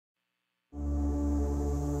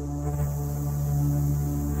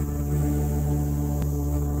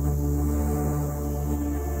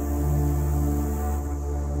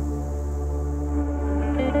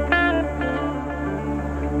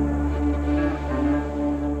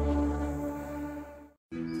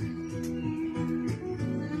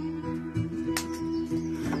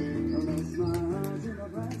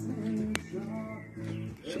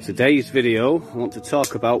Today's video, I want to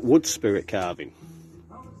talk about wood spirit carving.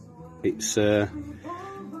 It's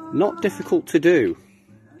not difficult to do,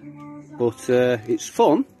 but it's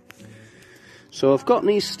fun. So I've got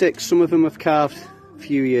these sticks. Some of them I've carved a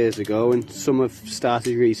few years ago and some have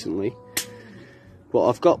started recently, but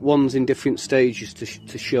I've got ones in different stages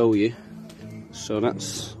to show you. So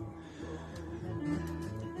that's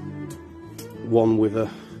one with a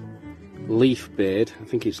leaf beard. I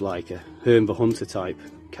think it's like a Herm the Hunter type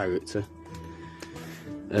character.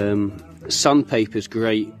 Sandpaper's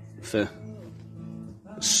great for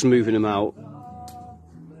smoothing them out.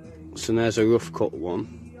 So there's a rough cut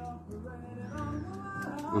one,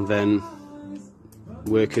 and then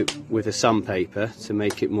work it with a sandpaper to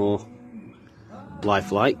make it more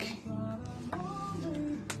lifelike.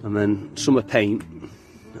 And then some are paint.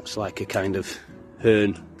 That's like a kind of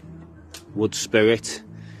Hern wood spirit.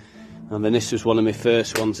 And then this was one of my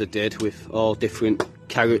first ones I did with all different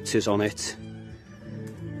characters on it.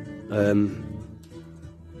 I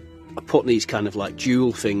put these kind of like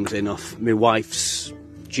jewel things in off my wife's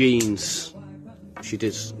jeans. She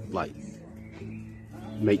does like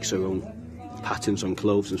makes her own patterns on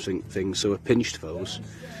clothes and things, so I pinched those.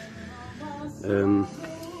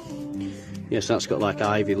 Yes, that's got like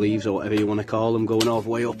ivy leaves or whatever you want to call them going all the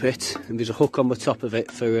way up it, and there's a hook on the top of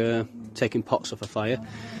it for taking pots off a fire.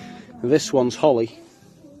 And this one's holly.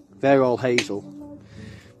 They're all hazel,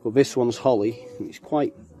 but this one's holly, and it's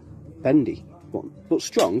quite bendy but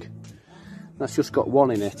strong. That's just got one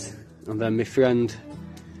in it. And then my friend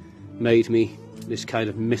made me this kind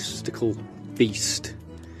of mystical beast.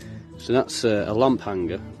 So that's a lamp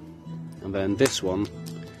hanger. And then this one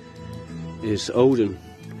is Odin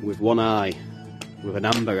with one eye, with an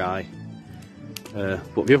amber eye.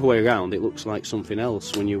 But the other way around, it looks like something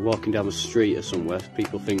else. When you're walking down the street or somewhere,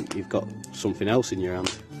 people think you've got something else in your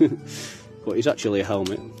hand. But it's actually a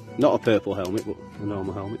helmet. Not a purple helmet, but a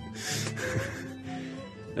normal helmet.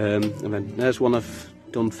 And then there's one I've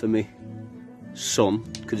done for me son,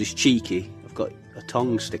 because he's cheeky. I've got a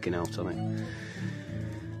tongue sticking out on it.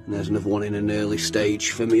 And there's another one in an early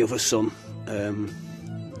stage for me other son.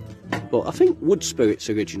 But I think wood spirits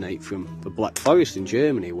originate from the Black Forest in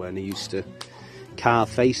Germany, where they used to carve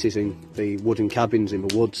faces in the wooden cabins in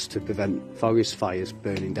the woods to prevent forest fires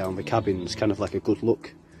burning down the cabins, kind of like a good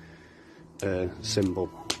luck symbol.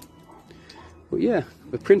 But yeah,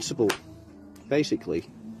 the principle, basically,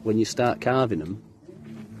 when you start carving them,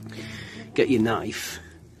 get your knife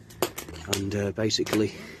and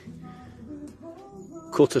basically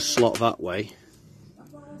cut a slot that way,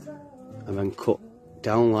 and then cut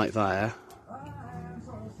down like there,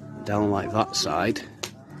 down like that side,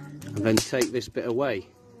 and then take this bit away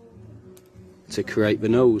to create the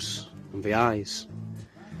nose and the eyes.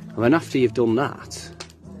 And then after you've done that,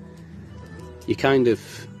 you kind of,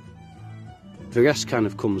 the rest kind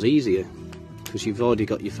of comes easier, because you've already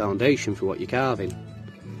got your foundation for what you're carving.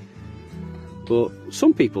 But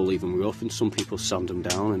some people leave them rough and some people sand them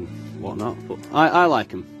down and whatnot, but I like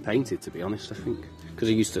them painted, to be honest, I think, because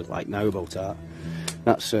I used to like narrowboat art.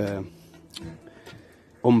 That's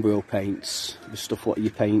umbro paints, the stuff what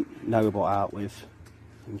you paint narrowboat art with,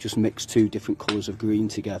 and just mix two different colours of green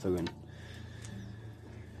together, and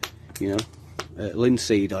you know,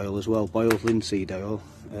 linseed oil as well, boiled linseed oil.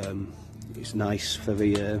 It's nice for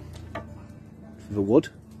the wood.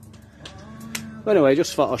 But anyway,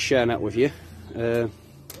 just thought I'd share that with you.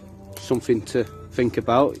 Something to think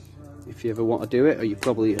about if you ever want to do it, or you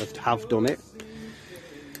probably have done it.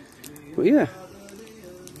 But yeah,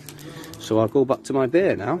 so I'll go back to my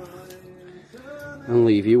beer now and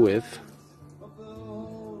leave you with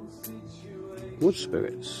wood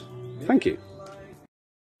spirits. Thank you.